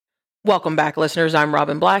Welcome back, listeners. I'm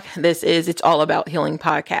Robin Black. This is It's All About Healing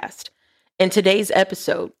podcast. In today's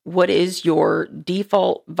episode, what is your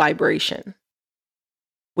default vibration?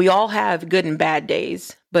 We all have good and bad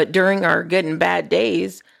days, but during our good and bad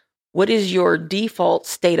days, what is your default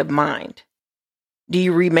state of mind? Do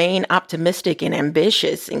you remain optimistic and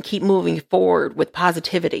ambitious and keep moving forward with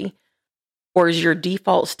positivity? Or is your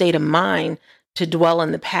default state of mind to dwell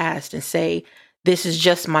in the past and say, this is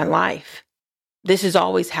just my life? This is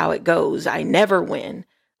always how it goes. I never win.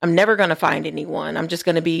 I'm never going to find anyone. I'm just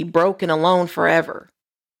going to be broke and alone forever.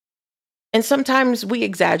 And sometimes we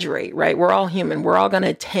exaggerate, right? We're all human. We're all going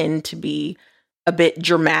to tend to be a bit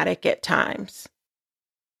dramatic at times.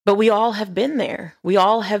 But we all have been there. We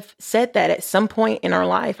all have said that at some point in our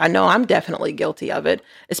life. I know I'm definitely guilty of it,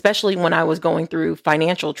 especially when I was going through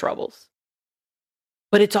financial troubles.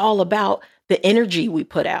 But it's all about the energy we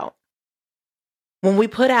put out. When we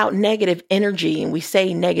put out negative energy and we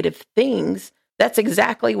say negative things, that's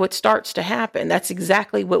exactly what starts to happen. That's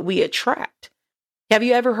exactly what we attract. Have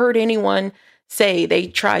you ever heard anyone say they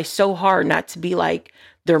try so hard not to be like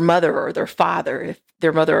their mother or their father, if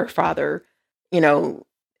their mother or father,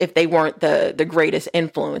 if they weren't the greatest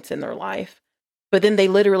influence in their life, but then they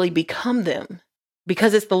literally become them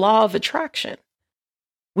because it's the law of attraction.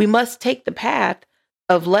 We must take the path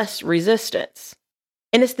of less resistance.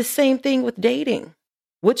 And it's the same thing with dating.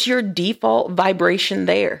 What's your default vibration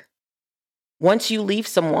there? Once you leave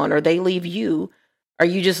someone or they leave you, are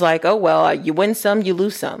you just like, oh, well, you win some, you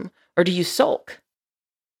lose some? Or do you sulk?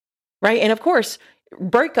 Right? And of course,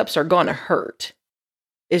 breakups are going to hurt.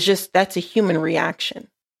 It's just, that's a human reaction.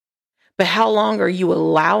 But how long are you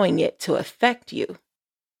allowing it to affect you?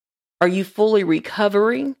 Are you fully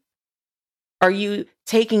recovering? Are you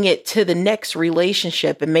taking it to the next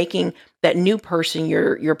relationship and making that new person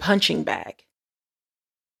your punching bag?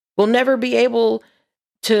 We'll never be able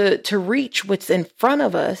to reach what's in front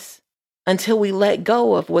of us until we let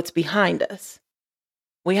go of what's behind us.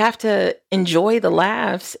 We have to enjoy the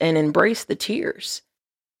laughs and embrace the tears.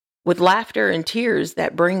 With laughter and tears,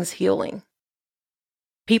 that brings healing.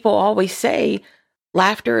 People always say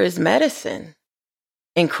laughter is medicine,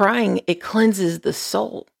 and crying, it cleanses the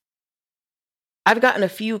soul. I've gotten a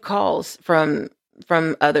few calls from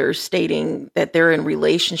others stating that they're in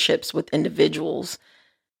relationships with individuals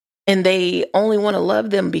and they only want to love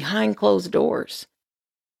them behind closed doors.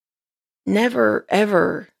 Never,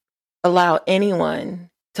 ever allow anyone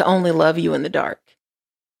to only love you in the dark,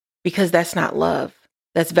 because that's not love.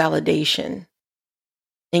 That's validation.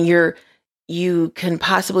 And you can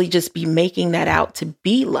possibly just be making that out to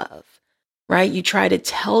be love, right? You try to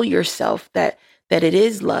tell yourself that it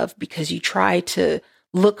is love because you try to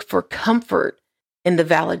look for comfort in the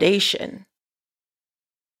validation.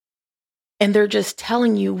 And they're just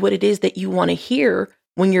telling you what it is that you want to hear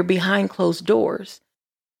when you're behind closed doors.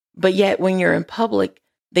 But yet when you're in public,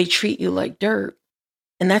 they treat you like dirt.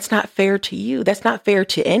 And that's not fair to you. That's not fair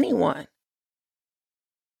to anyone.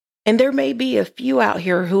 And there may be a few out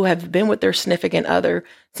here who have been with their significant other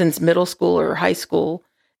since middle school or high school,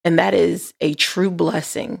 and that is a true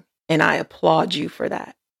blessing. And I applaud you for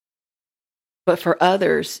that. But for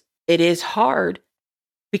others, it is hard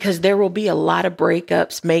because there will be a lot of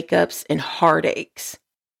breakups, makeups, and heartaches.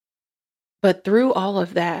 But through all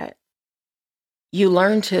of that, you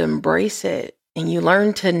learn to embrace it and you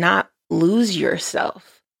learn to not lose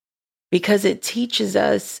yourself, because it teaches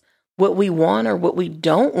us what we want or what we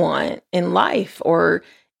don't want in life or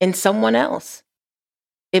in someone else.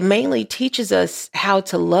 It mainly teaches us how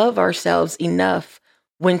to love ourselves enough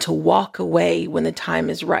when to walk away when the time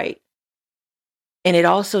is right. And it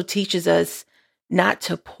also teaches us not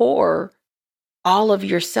to pour all of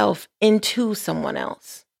yourself into someone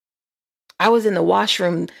else. I was in the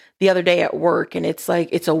washroom the other day at work, and it's like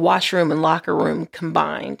it's a washroom and locker room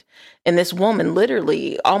combined. And this woman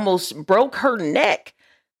literally almost broke her neck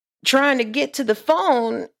trying to get to the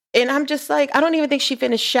phone. And I'm just like, I don't even think she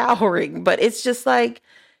finished showering, but it's just like,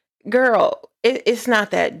 girl, it's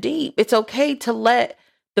not that deep. It's okay to let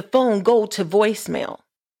the phone go to voicemail.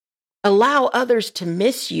 Allow others to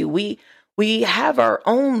miss you. We have our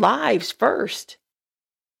own lives first.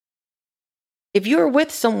 If you're with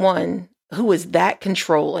someone who is that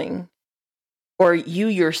controlling, or you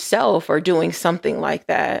yourself are doing something like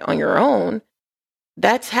that on your own,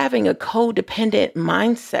 that's having a codependent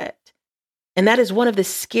mindset. And that is one of the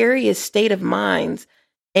scariest state of minds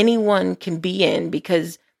anyone can be in,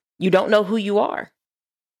 because you don't know who you are.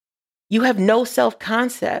 You have no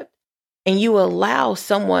self-concept, and you allow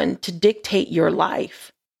someone to dictate your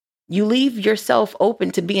life. You leave yourself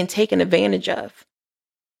open to being taken advantage of.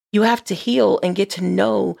 You have to heal and get to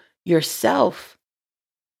know yourself.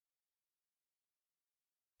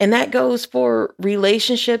 And that goes for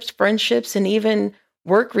relationships, friendships, and even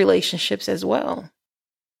work relationships as well.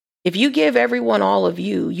 If you give everyone all of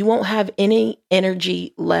you, you won't have any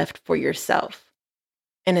energy left for yourself.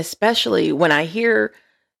 And especially when I hear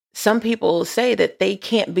some people say that they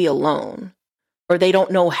can't be alone or they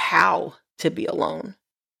don't know how to be alone.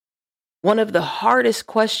 One of the hardest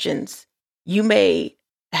questions you may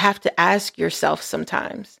have to ask yourself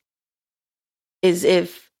sometimes is,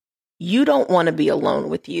 if you don't want to be alone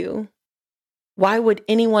with you, why would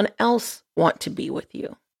anyone else want to be with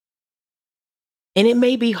you? And it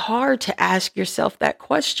may be hard to ask yourself that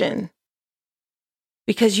question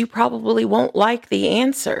because you probably won't like the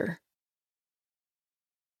answer.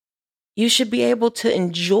 You should be able to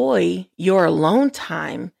enjoy your alone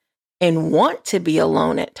time and want to be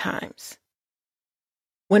alone at times.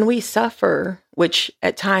 When we suffer, which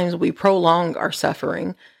at times we prolong our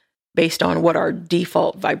suffering based on what our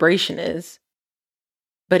default vibration is,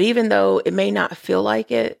 but even though it may not feel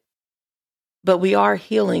like it, but we are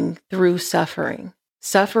healing through suffering.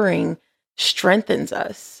 Suffering strengthens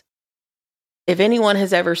us. If anyone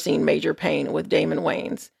has ever seen Major Payne with Damon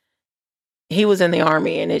Wayans, he was in the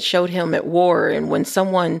army and it showed him at war. And when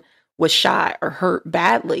someone was shot or hurt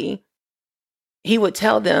badly, he would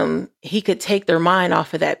tell them he could take their mind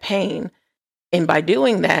off of that pain. And by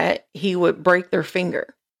doing that, he would break their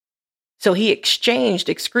finger. So he exchanged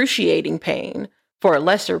excruciating pain for a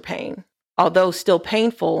lesser pain. Although still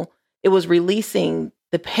painful, it was releasing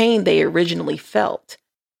the pain they originally felt.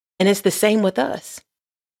 And it's the same with us.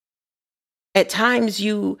 At times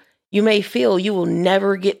you may feel you will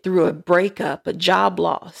never get through a breakup, a job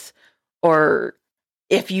loss, or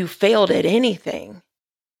if you failed at anything.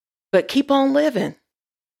 But keep on living,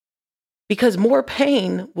 because more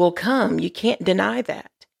pain will come. You can't deny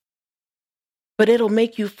that. But it'll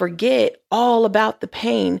make you forget all about the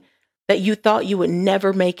pain that you thought you would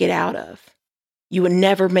never make it out of. You would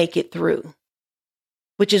never make it through,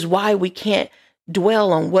 which is why we can't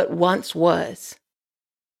dwell on what once was.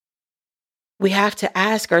 We have to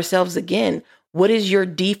ask ourselves again, what is your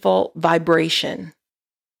default vibration?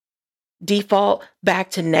 Default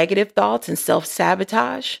back to negative thoughts and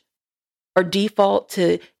self-sabotage? Or default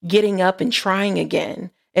to getting up and trying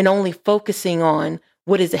again and only focusing on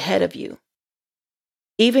what is ahead of you?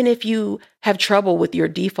 Even if you have trouble with your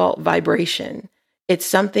default vibration, it's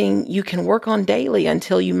something you can work on daily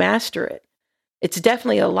until you master it. It's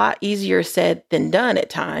definitely a lot easier said than done at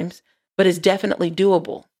times, but it's definitely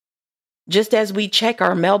doable. Just as we check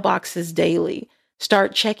our mailboxes daily,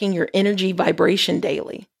 start checking your energy vibration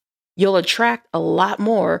daily. You'll attract a lot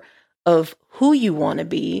more of who you want to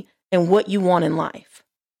be and what you want in life.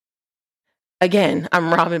 Again,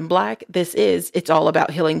 I'm Robin Black. This is It's All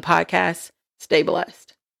About Healing Podcast. Stay blessed.